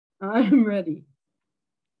I'm ready.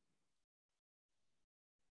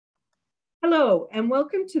 Hello, and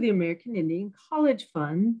welcome to the American Indian College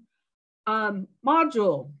Fund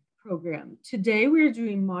module program. Today we are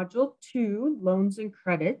doing Module 2, Loans and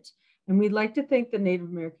Credit, and we'd like to thank the Native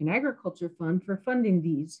American Agriculture Fund for funding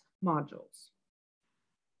these modules.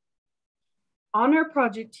 On our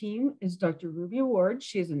project team is Dr. Ruby Ward.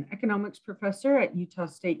 She is an economics professor at Utah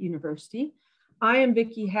State University. I am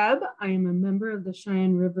Vicki Hebb. I am a member of the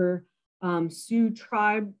Cheyenne River Sioux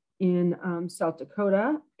tribe in South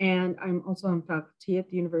Dakota, and I'm also on faculty at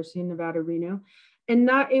the University of Nevada, Reno. And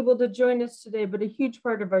not able to join us today, but a huge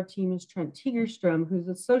part of our team is Trent Tigerstrom, who's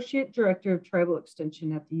Associate Director of Tribal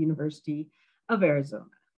Extension at the University of Arizona.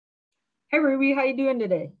 Hey, Ruby, how you doing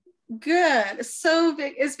today? Good. So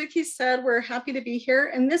as Vicki said, we're happy to be here.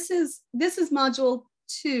 And this is module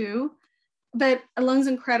 2, but loans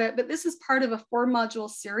and credit, but this is part of a 4-module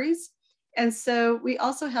series. And so we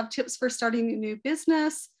also have tips for starting a new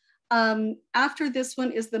business. After this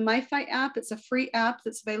one is the MiFi app. It's a free app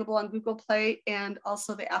that's available on Google Play and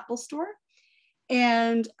also the Apple Store.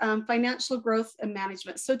 And financial growth and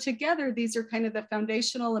management. So together, these are kind of the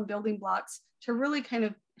foundational and building blocks to really kind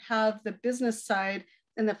of have the business side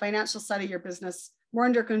and the financial side of your business more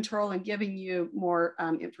under control and giving you more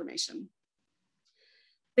information.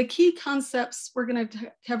 The key concepts we're going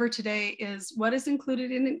to cover today is what is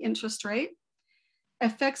included in an interest rate,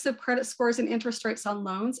 effects of credit scores and interest rates on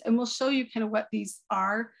loans, and we'll show you kind of what these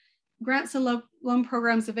are, grants and loan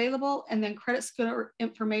programs available, and then credit score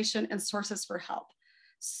information and sources for help.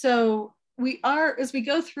 So as we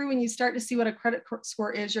go through and you start to see what a credit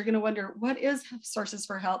score is, you're going to wonder, what is sources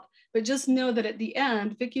for help? But just know that at the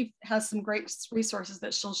end, Vicki has some great resources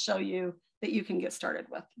that she'll show you that you can get started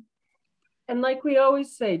with. And like we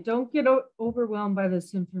always say, don't get overwhelmed by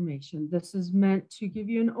this information. This is meant to give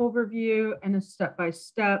you an overview and a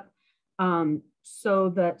step-by-step so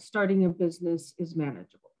that starting a business is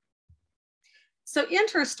manageable. So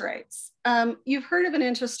interest rates, you've heard of an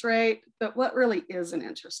interest rate, but what really is an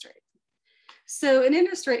interest rate? So an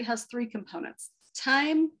interest rate has 3 components: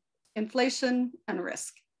 time, inflation, and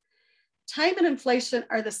risk. Time and inflation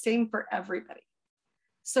are the same for everybody.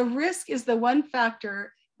 So risk is the one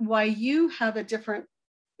factor why you have a different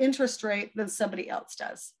interest rate than somebody else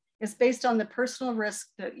does. It's based on the personal risk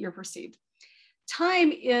that you're perceived.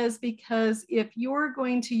 Time is because if you're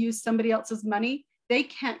going to use somebody else's money, they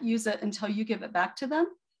can't use it until you give it back to them.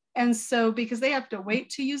 And so because they have to wait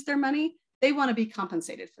to use their money, they want to be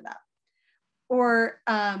compensated for that.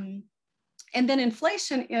 And then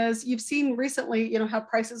inflation is, you've seen recently, how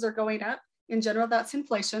prices are going up. In general, that's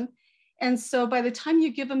inflation. And so by the time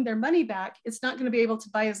you give them their money back, it's not going to be able to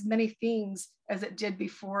buy as many things as it did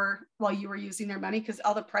before while you were using their money, because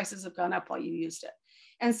all the prices have gone up while you used it.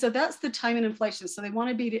 And so that's the time and inflation. So they want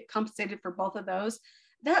to be compensated for both of those.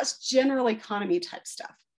 That's general economy type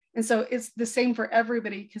stuff. And so it's the same for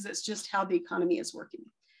everybody because it's just how the economy is working.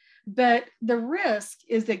 But the risk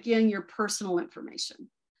is, again, your personal information.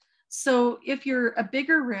 So if you're a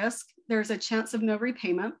bigger risk, there's a chance of no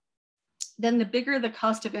repayment. Then the bigger the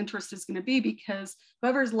cost of interest is going to be, because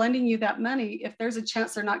whoever's lending you that money, if there's a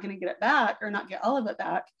chance they're not going to get it back or not get all of it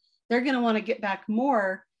back, they're going to want to get back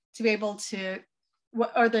more to be able to,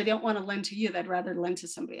 or they don't want to lend to you, they'd rather lend to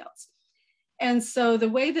somebody else. And so the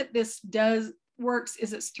way that this works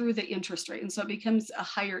is it's through the interest rate. And so it becomes a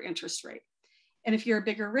higher interest rate. And if you're a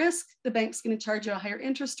bigger risk, the bank's going to charge you a higher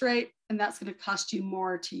interest rate, and that's going to cost you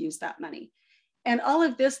more to use that money. And all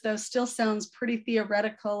of this, though, still sounds pretty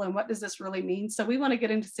theoretical. And what does this really mean? So we want to get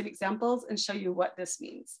into some examples and show you what this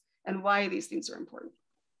means and why these things are important.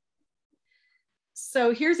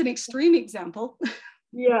 So here's an extreme example.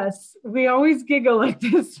 Yes, we always giggle at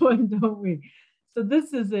this one, don't we? So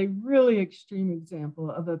this is a really extreme example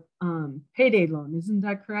of a payday loan. Isn't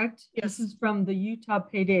that correct? Yes. This is from the Utah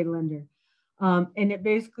Payday Lender. And it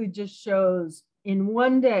basically just shows in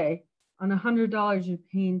one day, on $100, you're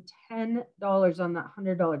paying $10 on that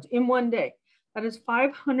 $100 in one day. That is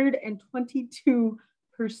 522%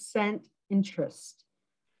 interest.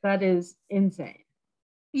 That is insane.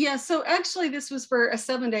 Yeah, so actually this was for a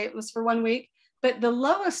 7-day, it was for 1 week, but the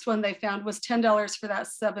lowest one they found was $10 for that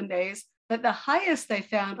 7 days, but the highest they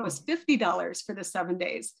found was $50 for the 7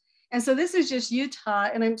 days. And so this is just Utah,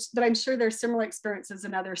 and I'm sure there's similar experiences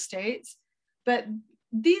in other states, but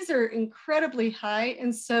these are incredibly high.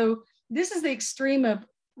 And so this is the extreme of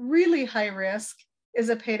really high risk is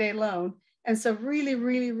a payday loan. And so really,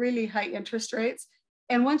 really, really high interest rates.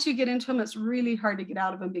 And once you get into them, it's really hard to get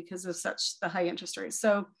out of them because of the high interest rates.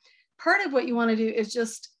 So part of what you want to do is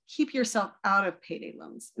just keep yourself out of payday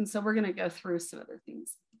loans. And so we're going to go through some other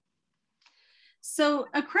things. So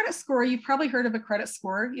a credit score, you've probably heard of a credit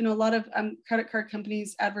score. You know, a lot of credit card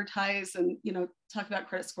companies advertise and, you know, talk about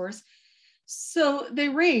credit scores. So they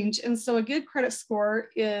range. And so a good credit score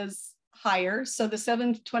is higher. So the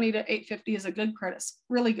 720 to 850 is a good credit,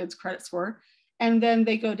 really good credit score. And then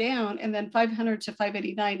they go down, and then 500 to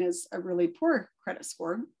 589 is a really poor credit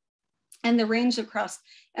score. And the range across.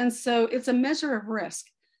 And so it's a measure of risk.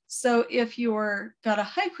 So if you're got a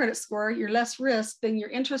high credit score, you're less risk, then your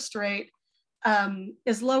interest rate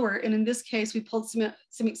is lower. And in this case, we pulled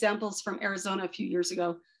some examples from Arizona a few years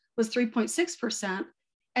ago, was 3.6%.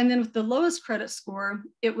 And then with the lowest credit score,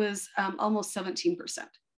 it was almost 17%.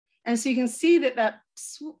 And so you can see that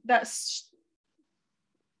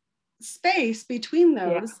space between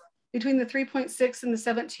those, between the 3.6 and the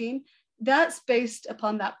 17, that's based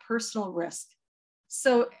upon that personal risk.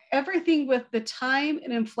 So everything with the time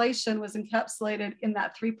and inflation was encapsulated in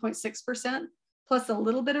that 3.6% plus a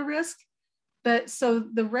little bit of risk. But so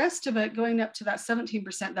the rest of it going up to that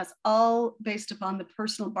 17%, that's all based upon the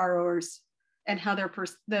personal borrowers and how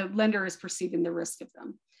the lender is perceiving the risk of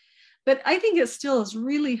them. But I think it still is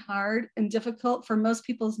really hard and difficult for most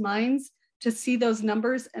people's minds to see those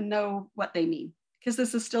numbers and know what they mean, because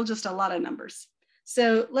this is still just a lot of numbers.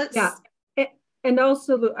 So let's. Yeah. And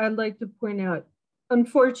also, I'd like to point out,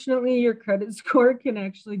 unfortunately, your credit score can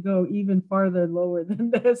actually go even farther lower than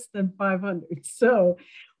this, than 500. So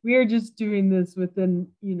we are just doing this within,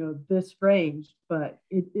 you know, this range, but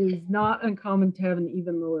it is not uncommon to have an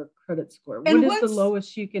even lower credit score. What is the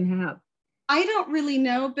lowest you can have? I don't really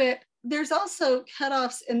know, but there's also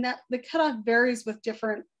cutoffs, and that the cutoff varies with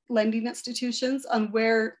different lending institutions on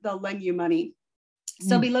where they'll lend you money.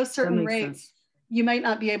 So below certain rates, you might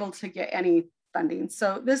not be able to get any funding.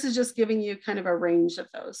 So this is just giving you kind of a range of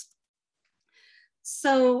those.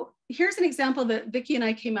 So here's an example that Vicki and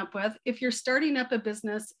I came up with. If you're starting up a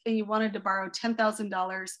business and you wanted to borrow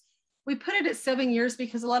 $10,000, we put it at 7 years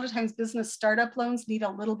because a lot of times business startup loans need a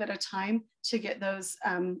little bit of time to get those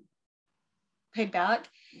paid back.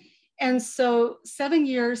 And so 7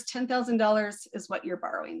 years, $10,000 is what you're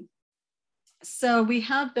borrowing. So we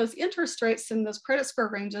have those interest rates and those credit score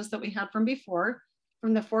ranges that we had from before,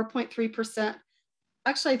 from the 4.3%.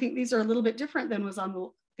 Actually, I think these are a little bit different than was on the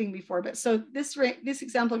thing before, but so this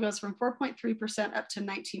example goes from 4.3% up to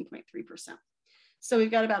 19.3%. So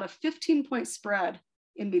we've got about a 15-point spread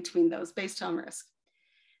in between those based on risk.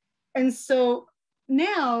 And so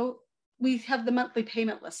now we have the monthly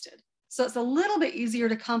payment listed. So it's a little bit easier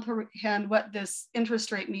to comprehend what this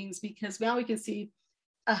interest rate means, because now we can see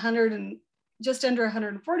just under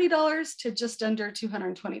 $140 to just under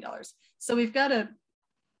 $220. So we've got a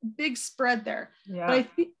big spread there. Yeah. But I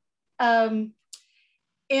think,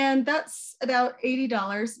 and that's about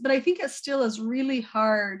 $80. But I think it still is really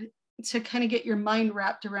hard to kind of get your mind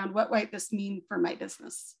wrapped around what might this mean for my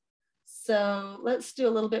business. So let's do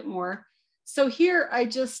a little bit more. So here I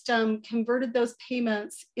just converted those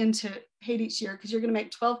payments into paid each year, because you're going to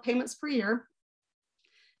make 12 payments per year.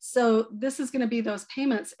 So this is going to be those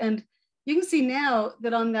payments. And you can see now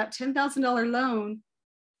that on that $10,000 loan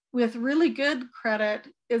with really good credit,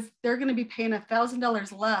 they're going to be paying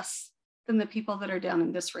 $1,000 less than the people that are down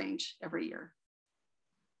in this range every year.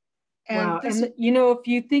 And wow. And you know, if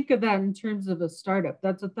you think of that in terms of a startup,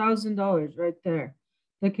 that's $1,000 right there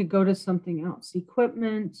that could go to something else,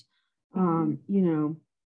 equipment, you know.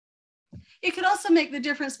 It could also make the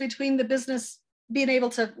difference between the business being able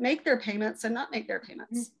to make their payments and not make their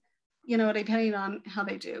payments, you know, depending on how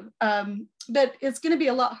they do. But it's going to be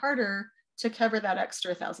a lot harder to cover that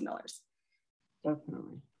extra $1,000.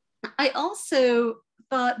 Definitely. I also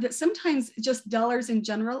thought that sometimes just dollars in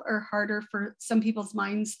general are harder for some people's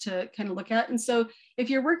minds to kind of look at. And so if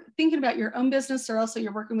you're thinking about your own business, or also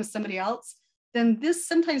you're working with somebody else, then this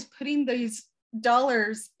sometimes putting these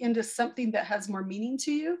dollars into something that has more meaning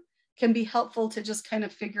to you can be helpful to just kind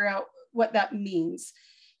of figure out what that means.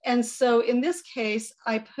 And so in this case,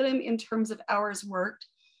 I put them in terms of hours worked.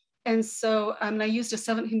 And so I used a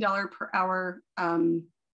 $17 per hour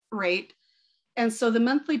rate. And so the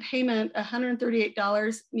monthly payment,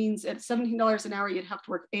 $138, means at $17 an hour, you'd have to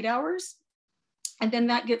work 8 hours. And then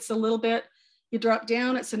that gets a little bit, you drop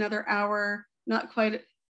down, it's another hour, not quite,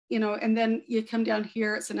 you know, and then you come down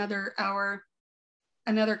here, it's another hour,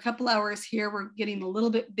 another couple hours here, we're getting a little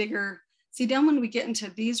bit bigger. See, down when we get into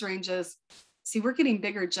these ranges, see, we're getting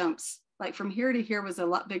bigger jumps. Like from here to here was a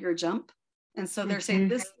lot bigger jump. And so they're saying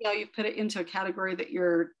this, you know, you put it into a category that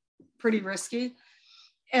you're pretty risky.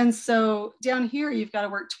 And so down here, you've got to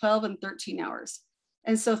work 12 and 13 hours.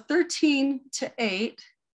 And so 13 to 8,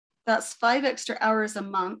 that's 5 extra hours a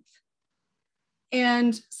month.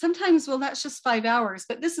 And sometimes, well, that's just 5 hours,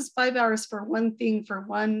 but this is 5 hours for one thing, for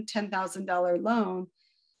one $10,000 loan.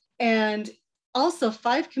 And also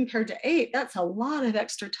 5 compared to 8, that's a lot of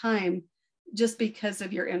extra time just because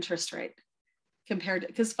of your interest rate compared to,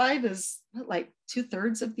 because 5 is like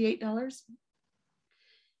 2/3 of the $8.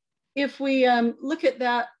 If we look at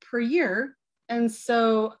that per year, and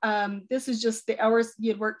so this is just the hours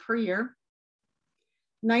you'd work per year,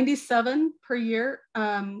 97 per year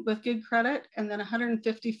with good credit, and then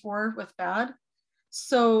 154 with bad.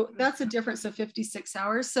 So that's a difference of 56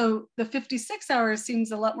 hours. So the 56 hours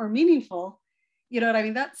seems a lot more meaningful. You know what I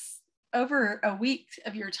mean? That's over a week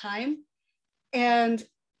of your time. And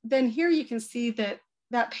then here you can see that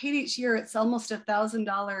paid each year, it's almost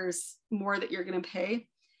 $1,000 more that you're going to pay.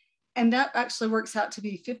 And that actually works out to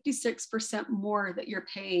be 56% more that you're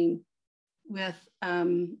paying with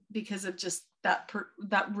because of just that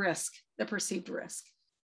risk, the perceived risk.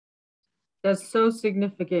 That's so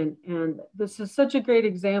significant. And this is such a great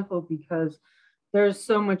example because there's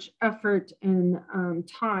so much effort and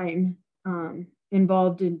time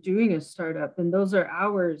involved in doing a startup. And those are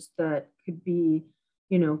hours that could be,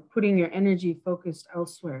 you know, putting your energy focused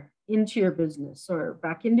elsewhere into your business or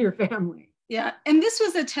back into your family. Yeah. And this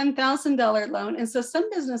was a $10,000 loan. And so some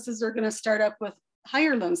businesses are going to start up with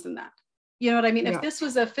higher loans than that. You know what I mean? Yeah. If this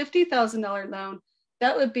was a $50,000 loan,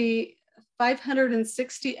 that would be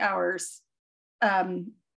 560 hours,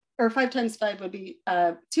 or 5 times 5 would be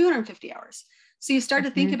 250 hours. So you start to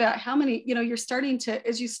think about how many, you know, you're starting to,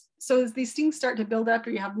 as these things start to build up, or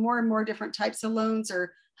you have more and more different types of loans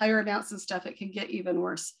or higher amounts and stuff, it can get even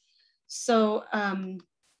worse. So,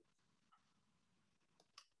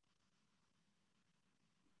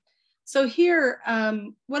 so here,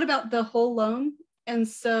 what about the whole loan? And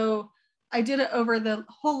so I did it over the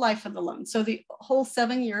whole life of the loan. So the whole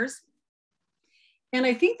 7 years. And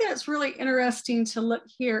I think that it's really interesting to look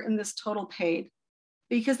here in this total paid,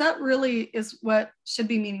 because that really is what should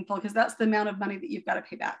be meaningful, because that's the amount of money that you've got to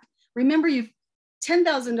pay back. Remember, you've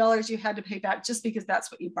 $10,000 you had to pay back just because that's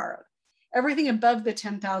what you borrowed. Everything above the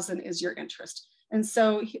 10,000 is your interest. And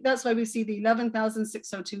so that's why we see the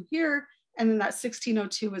 11,602 here. And then that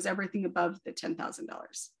 1,602 is everything above the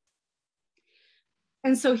 $10,000.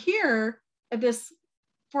 And so here at this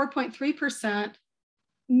 4.3%,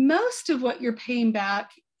 most of what you're paying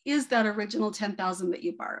back is that original 10,000 that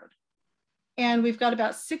you borrowed. And we've got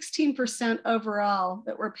about 16% overall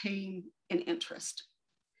that we're paying in interest.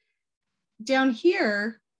 Down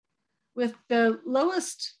here, with the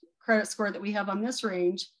lowest credit score that we have on this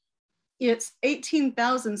range, it's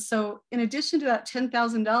 18,000. So in addition to that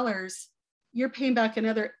 $10,000, you're paying back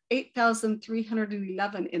another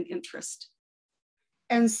 8,311 in interest.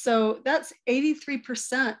 And so that's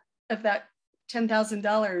 83% of that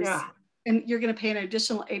 $10,000. Yeah. And you're going to pay an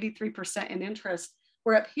additional 83% in interest.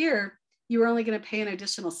 Where up here, you were only going to pay an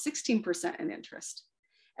additional 16% in interest.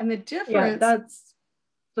 And the difference. Yeah, that's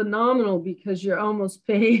phenomenal, because you're almost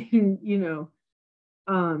paying, you know,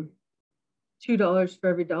 $2 for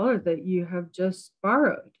every dollar that you have just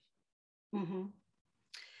borrowed. Mm-hmm.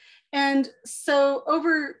 And so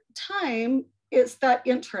over time, it's that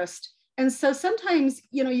interest. And so sometimes,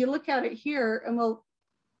 you know, you look at it here and well,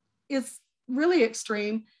 it's really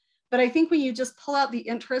extreme. But I think when you just pull out the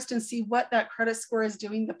interest and see what that credit score is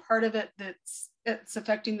doing, the part of it it's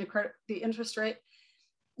affecting the interest rate,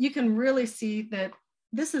 you can really see that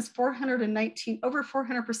this is 419, over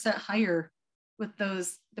 400% higher with the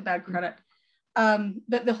bad credit.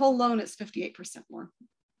 But the whole loan is 58% more.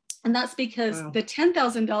 And that's because the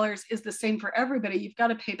 $10,000 is the same for everybody. You've got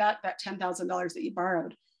to pay back that $10,000 that you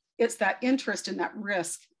borrowed. It's that interest and that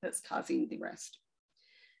risk that's causing the rest.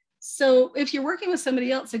 So if you're working with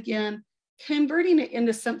somebody else, again, converting it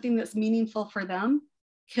into something that's meaningful for them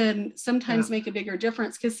can sometimes make a bigger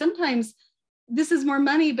difference, because sometimes this is more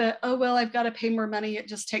money, but oh, well, I've got to pay more money. It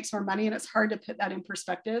just takes more money, and it's hard to put that in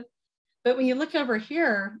perspective. But when you look over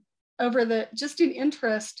here, over just in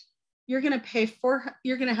interest, you're going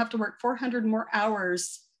to have to work 400 more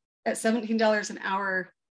hours at $17 an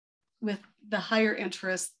hour with the higher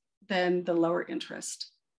interest than the lower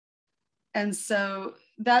interest. And so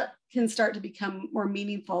that can start to become more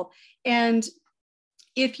meaningful. And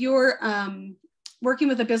if you're working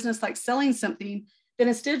with a business like selling something, then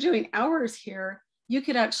instead of doing hours here, you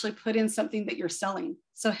could actually put in something that you're selling.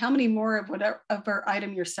 So how many more of whatever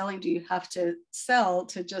item you're selling do you have to sell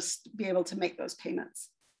to just be able to make those payments?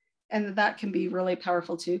 And that can be really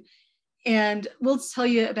powerful too. And we'll tell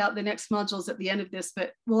you about the next modules at the end of this,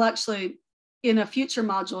 but we'll actually, in a future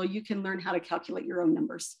module, you can learn how to calculate your own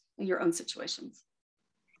numbers in your own situations.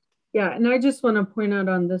 Yeah, and I just want to point out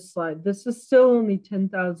on this slide, this is still only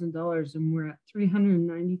 $10,000 and we're at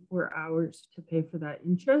 394 hours to pay for that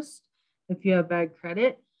interest if you have bad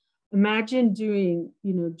credit. Imagine doing,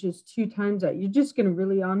 just 2 times that. You're just going to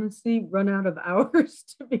really honestly run out of hours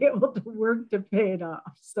to be able to work to pay it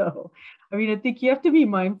off. So, I mean, I think you have to be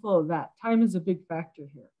mindful of that. Time is a big factor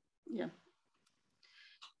here. Yeah.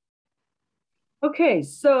 Okay,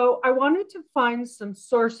 so I wanted to find some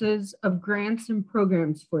sources of grants and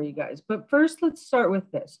programs for you guys. But first, let's start with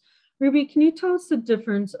this. Ruby, can you tell us the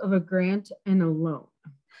difference of a grant and a loan?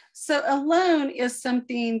 So a loan is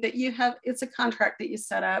something that you have, it's a contract that you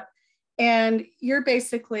set up, and you're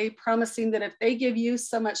basically promising that if they give you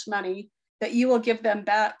so much money, that you will give them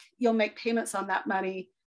back, you'll make payments on that money,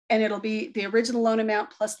 and it'll be the original loan amount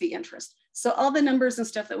plus the interest. So all the numbers and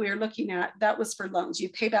stuff that we were looking at, that was for loans. You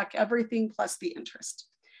pay back everything plus the interest.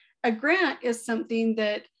 A grant is something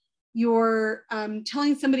that you're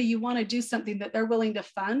telling somebody you want to do something that they're willing to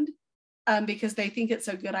fund because they think it's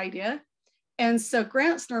a good idea. And so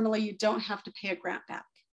grants, normally you don't have to pay a grant back,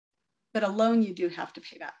 but a loan you do have to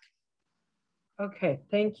pay back. Okay,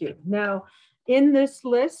 thank you. Now, in this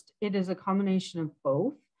list, it is a combination of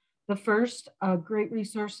both. The first, great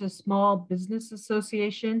resources, Small Business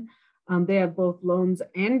Association. They have both loans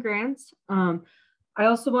and grants. I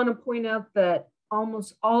also want to point out that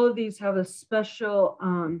almost all of these have a special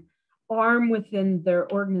arm within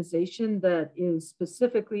their organization that is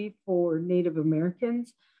specifically for Native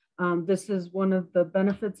Americans. This is one of the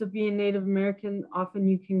benefits of being Native American. Often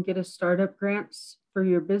you can get a startup grants for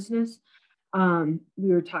your business.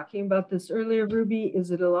 We were talking about this earlier, Ruby.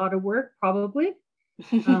 Is it a lot of work? Probably.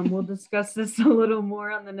 We'll discuss this a little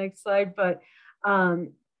more on the next slide, but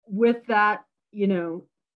with that, the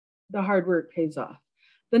hard work pays off.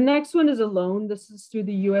 The next one is a loan. This is through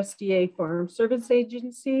the USDA Farm Service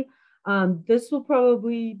Agency. This will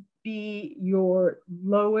probably be your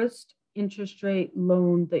lowest interest rate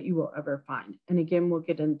loan that you will ever find. And again, we'll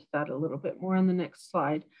get into that a little bit more on the next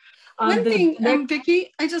slide. One thing,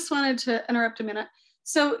 Vicki, I just wanted to interrupt a minute.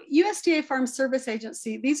 So USDA Farm Service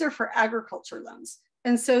Agency, these are for agriculture loans.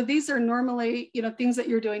 And so these are normally, things that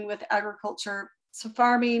you're doing with agriculture, so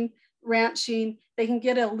farming, ranching. They can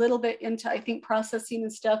get a little bit into, I think, processing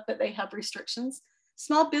and stuff, but they have restrictions.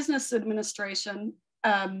 Small Business Administration,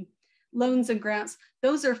 loans and grants,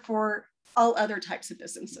 those are for all other types of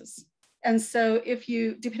businesses. And so if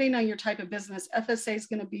you, depending on your type of business, FSA is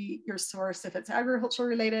going to be your source if it's agriculture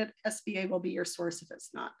related, SBA will be your source if it's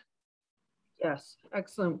not. Yes,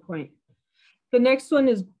 excellent point. The next one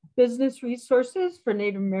is business resources for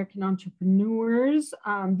Native American entrepreneurs.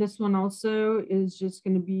 This one also is just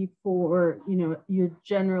going to be for, your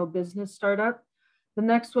general business startup. The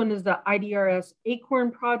next one is the IDRS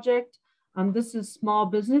Acorn Project. This is small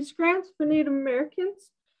business grants for Native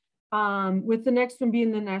Americans. With the next one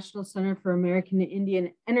being the National Center for American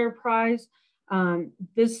Indian Enterprise.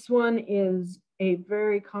 This one is a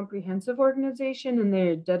very comprehensive organization, and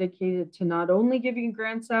they're dedicated to not only giving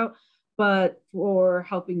grants out, but for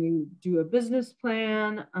helping you do a business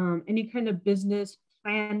plan, any kind of business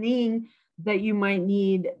planning that you might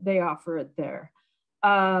need, they offer it there.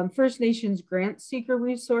 First Nations Grant Seeker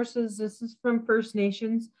Resources. This is from First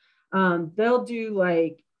Nations. They'll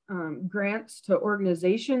do grants to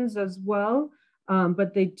organizations as well,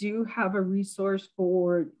 but they do have a resource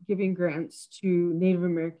for giving grants to Native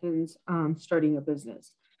Americans starting a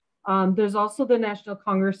business. There's also the National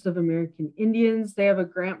Congress of American Indians. They have a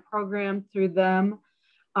grant program through them.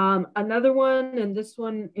 Another one, and this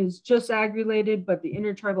one is just ag-related, but the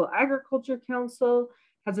Intertribal Agriculture Council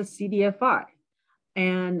has a CDFI.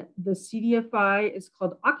 And the CDFI is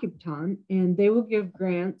called Occupton, and they will give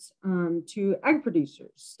grants to ag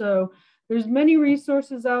producers. So there's many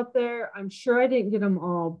resources out there. I'm sure I didn't get them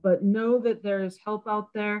all, but know that there's help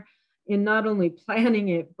out there in not only planning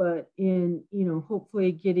it, but in,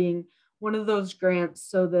 hopefully getting one of those grants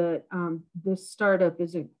so that this startup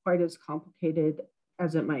isn't quite as complicated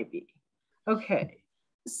as it might be. Okay.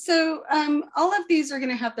 So all of these are going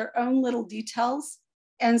to have their own little details.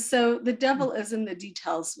 And so the devil is in the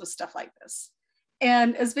details with stuff like this.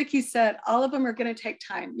 And as Vicki said, all of them are going to take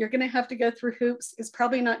time. You're going to have to go through hoops. It's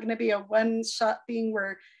probably not going to be a one-shot thing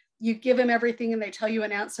where you give them everything and they tell you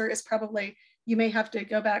an answer. It's probably, you may have to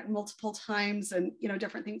go back multiple times and,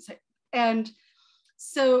 different things. And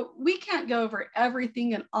so we can't go over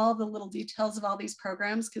everything and all the little details of all these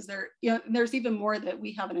programs because there's even more that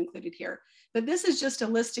we haven't included here. But this is just a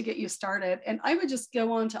list to get you started. And I would just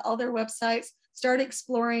go on to all their websites, start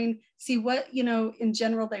exploring, see what, in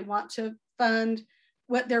general they want to fund,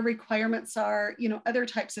 what their requirements are, other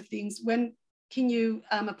types of things. When can you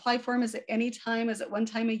apply for them? Is it any time? Is it one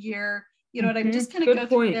time a year? You know what I mean? Just kind of Good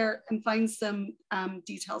go point. through there and find some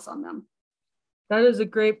details on them. That is a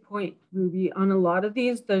great point, Ruby. On a lot of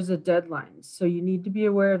these, there's a deadline. So you need to be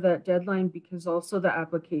aware of that deadline because also the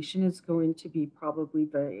application is going to be probably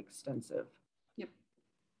very extensive. Yep.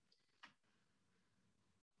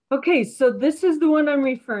 Okay, so this is the one I'm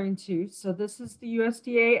referring to. So this is the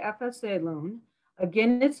USDA FSA loan.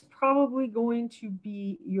 Again, it's probably going to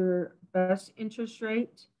be your best interest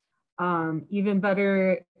rate, even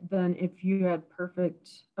better than if you had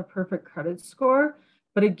a perfect credit score.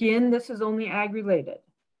 But again, this is only ag related.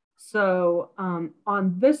 So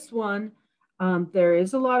on this one, there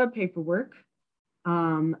is a lot of paperwork,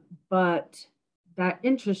 but that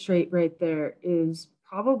interest rate right there is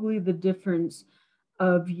probably the difference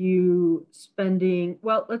of you spending,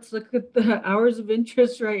 well, let's look at the hours of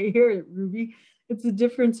interest right here, Ruby. It's a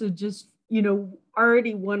difference of just,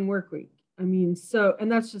 already one work week. I mean, so,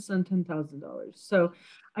 and that's just on $10,000. So,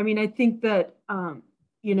 I mean, I think that,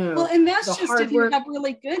 well, and that's just if you have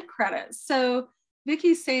really good credit. So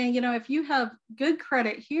Vicky's saying, if you have good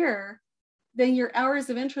credit here, then your hours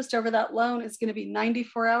of interest over that loan is going to be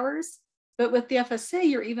 94 hours. But with the FSA,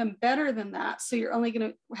 you're even better than that. So you're only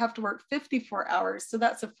going to have to work 54 hours. So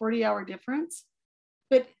that's a 40-hour difference.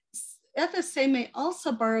 But FSA may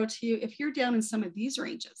also borrow to you if you're down in some of these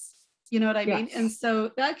ranges. You know what I mean? And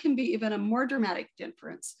so that can be even a more dramatic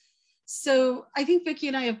difference. So I think Vicki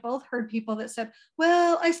and I have both heard people that said,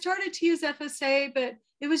 well, I started to use FSA, but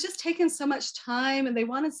it was just taking so much time and they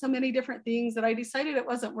wanted so many different things that I decided it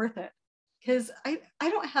wasn't worth it because I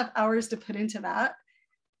don't have hours to put into that.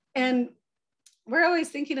 And we're always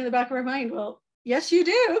thinking in the back of our mind, well, yes, you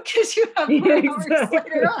do, because you have more hours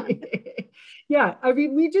later on. Yeah, I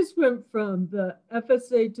mean, we just went from the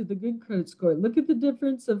FSA to the good credit score. Look at the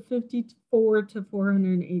difference of 54 to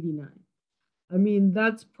 489. I mean,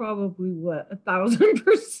 that's probably what,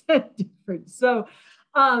 1,000% difference. So,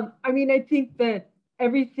 I mean, I think that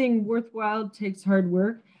everything worthwhile takes hard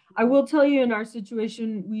work. I will tell you in our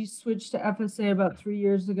situation, we switched to FSA about 3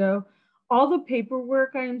 years ago. All the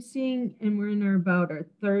paperwork I am seeing, and we're in about our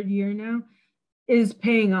third year now, is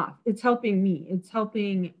paying off. It's helping me. It's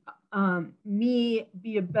helping me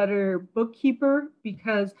be a better bookkeeper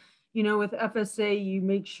because, with FSA, you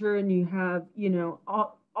make sure and you have,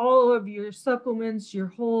 all of your supplements,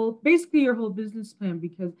 basically your whole business plan,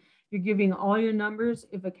 because you're giving all your numbers.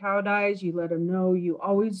 If a cow dies, you let them know. You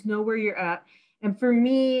always know where you're at. And for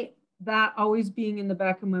me, that always being in the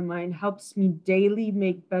back of my mind helps me daily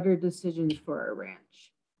make better decisions for our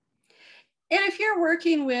ranch. And if you're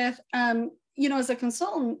working with, as a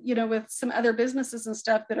consultant, with some other businesses and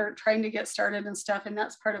stuff that are trying to get started and stuff, and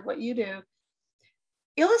that's part of what you do,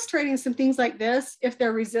 illustrating some things like this, if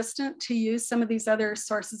they're resistant to use some of these other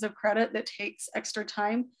sources of credit that takes extra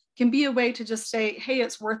time, can be a way to just say, hey,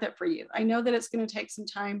 it's worth it for you. I know that it's going to take some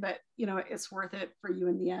time, but it's worth it for you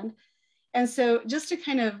in the end. And so just to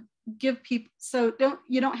kind of give people, so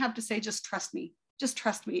you don't have to say, just trust me,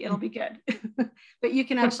 it'll be good. But you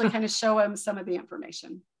can actually kind of show them some of the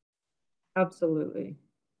information. Absolutely.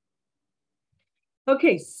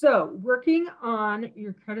 Okay, so working on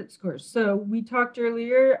your credit score. So we talked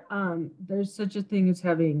earlier, there's such a thing as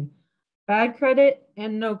having bad credit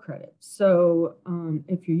and no credit. So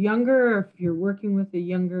if you're younger, or if you're working with a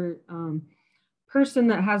younger person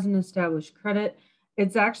that hasn't established credit,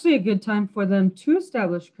 it's actually a good time for them to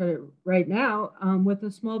establish credit right now with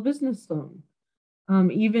a small business loan.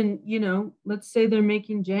 Even, let's say they're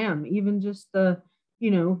making jam, even just the,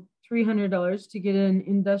 $300 to get an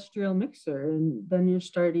industrial mixer, and then you're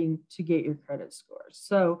starting to get your credit score.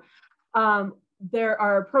 So there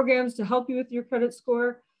are programs to help you with your credit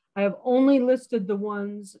score. I have only listed the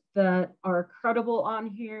ones that are credible on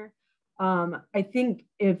here. I think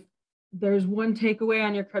if there's one takeaway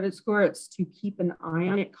on your credit score, it's to keep an eye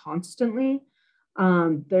on it constantly.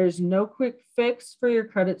 There's no quick fix for your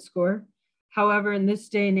credit score. However, in this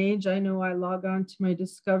day and age, I know I log on to my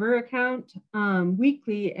Discover account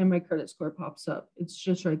weekly and my credit score pops up. It's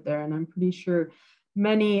just right there. And I'm pretty sure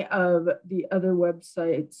many of the other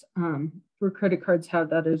websites for credit cards have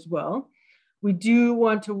that as well. We do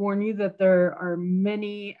want to warn you that there are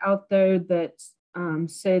many out there that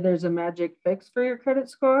say there's a magic fix for your credit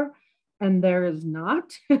score, and there is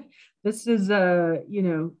not. This is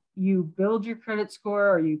you build your credit score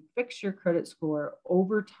or you fix your credit score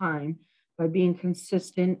over time by being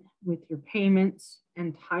consistent with your payments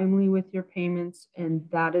and timely with your payments. And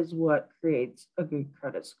that is what creates a good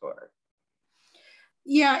credit score.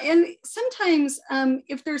 Yeah, and sometimes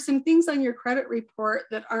if there's some things on your credit report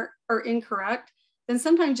that are incorrect, then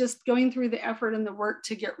sometimes just going through the effort and the work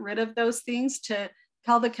to get rid of those things, to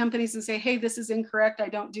call the companies and say, hey, this is incorrect. I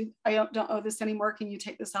don't owe this anymore. Can you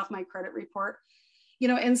take this off my credit report? You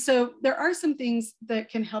know, and so there are some things that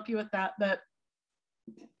can help you with that, but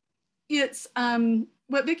it's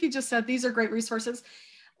what Vicki just said, these are great resources.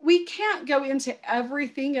 We can't go into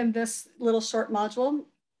everything in this little short module,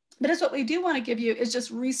 but it's what we do want to give you is just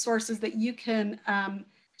resources that you can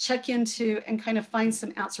check into and kind of find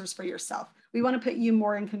some answers for yourself. We want to put you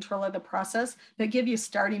more in control of the process, but give you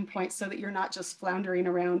starting points so that you're not just floundering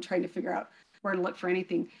around trying to figure out where to look for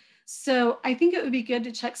anything. So I think it would be good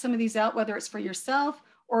to check some of these out, whether it's for yourself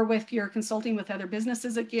or with your consulting with other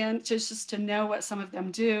businesses again, just to know what some of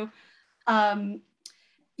them do.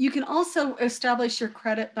 You can also establish your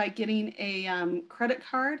credit by getting a credit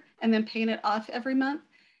card and then paying it off every month.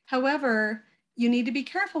 However, you need to be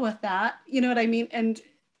careful with that. You know what I mean? And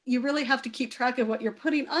you really have to keep track of what you're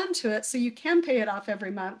putting onto it so you can pay it off every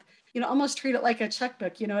month. You know, almost treat it like a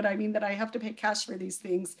checkbook. You know what I mean? That I have to pay cash for these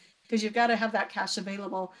things because you've got to have that cash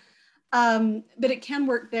available. But it can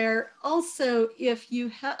work there. Also, if you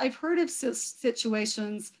have, I've heard of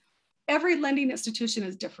situations, every lending institution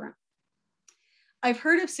is different. I've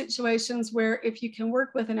heard of situations where if you can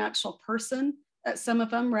work with an actual person at some of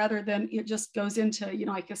them, rather than it just goes into, you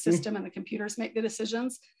know, like a system and the computers make the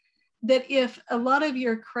decisions, that if a lot of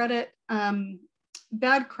your credit,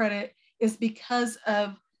 bad credit is because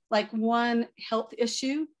of like one health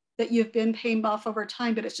issue that you've been paying off over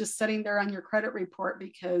time, but it's just sitting there on your credit report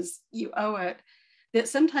because you owe it, that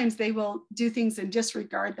sometimes they will do things and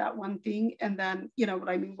disregard that one thing. And then, you know what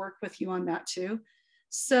I mean, work with you on that too.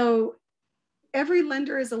 So every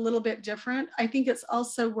lender is a little bit different. I think it's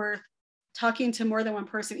also worth talking to more than one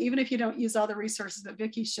person, even if you don't use all the resources that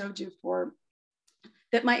Vicki showed you for,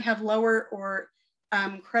 that might have lower or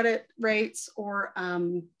credit rates, or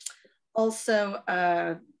also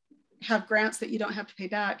have grants that you don't have to pay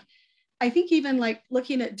back. I think even like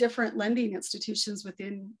looking at different lending institutions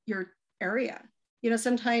within your area, you know,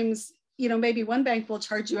 sometimes, you know, maybe one bank will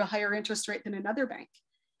charge you a higher interest rate than another bank.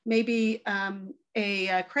 Maybe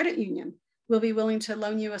a credit union will be willing to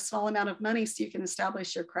loan you a small amount of money so you can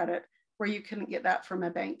establish your credit where you couldn't get that from a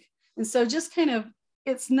bank. And so just kind of,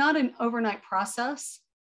 it's not an overnight process,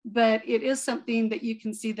 but it is something that you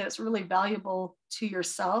can see that's really valuable to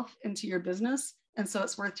yourself and to your business. And so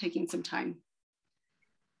it's worth taking some time.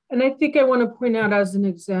 And I think I want to point out as an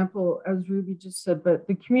example, as Ruby just said, but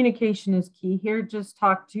the communication is key here. Just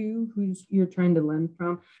talk to who you're trying to lend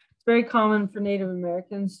from. It's very common for Native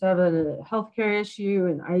Americans to have a healthcare issue,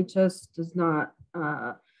 and IHS does not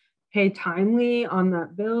pay timely on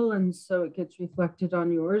that bill, and so it gets reflected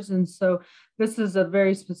on yours. And so this is a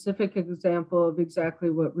very specific example of exactly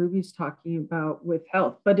what Ruby's talking about with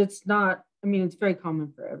health, but it's not, I mean, it's very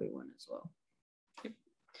common for everyone as well.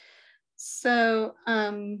 So,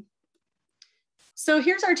 so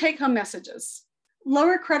here's our take-home messages.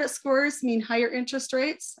 Lower credit scores mean higher interest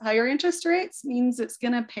rates. Higher interest rates means it's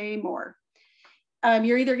going to pay more.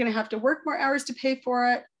 You're either going to have to work more hours to pay for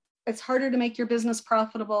it. It's harder to make your business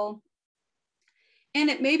profitable.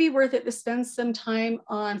 And it may be worth it to spend some time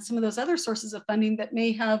on some of those other sources of funding that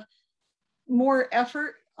may have more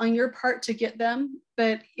effort on your part to get them,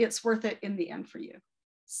 but it's worth it in the end for you.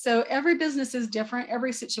 So every business is different.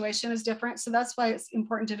 Every situation is different. So that's why it's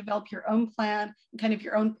important to develop your own plan, and kind of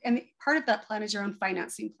your own, and part of that plan is your own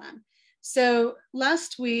financing plan. So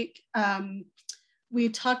last week, we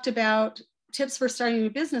talked about tips for starting a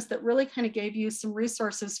business that really kind of gave you some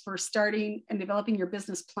resources for starting and developing your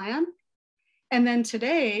business plan. And then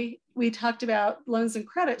today we talked about loans and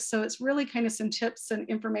credit. So it's really kind of some tips and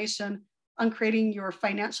information on creating your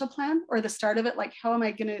financial plan, or the start of it, like how am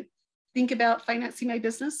I going to think about financing my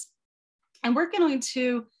business? And we're going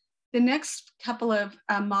to, the next couple of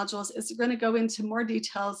modules is going to go into more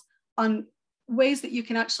details on ways that you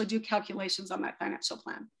can actually do calculations on that financial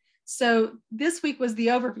plan. So this week was the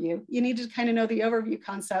overview. You need to kind of know the overview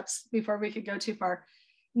concepts before we could go too far.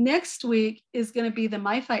 Next week is going to be the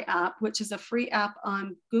MiFi app, which is a free app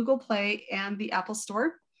on Google Play and the Apple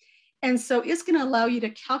Store. And so it's going to allow you to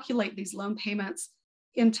calculate these loan payments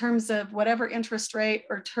in terms of whatever interest rate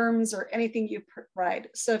or terms or anything you provide.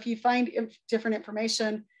 So if you find different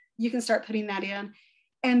information, you can start putting that in.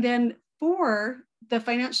 And then for the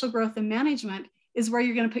financial growth and management is where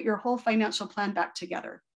you're going to put your whole financial plan back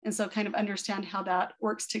together. And so kind of understand how that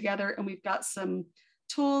works together. And we've got some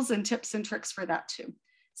tools and tips and tricks for that too.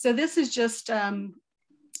 So this is just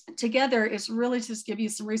together, it's really just give you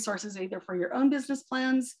some resources either for your own business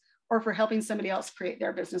plans or for helping somebody else create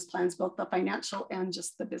their business plans, both the financial and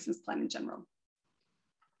just the business plan in general.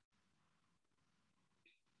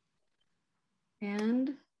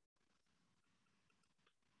 And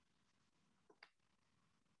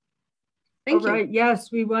thank you. All right.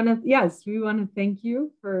 Yes, we want to thank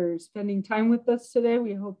you for spending time with us today.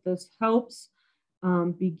 We hope this helps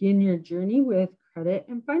begin your journey with credit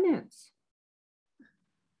and finance.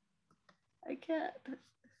 I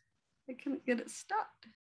can't get it stopped.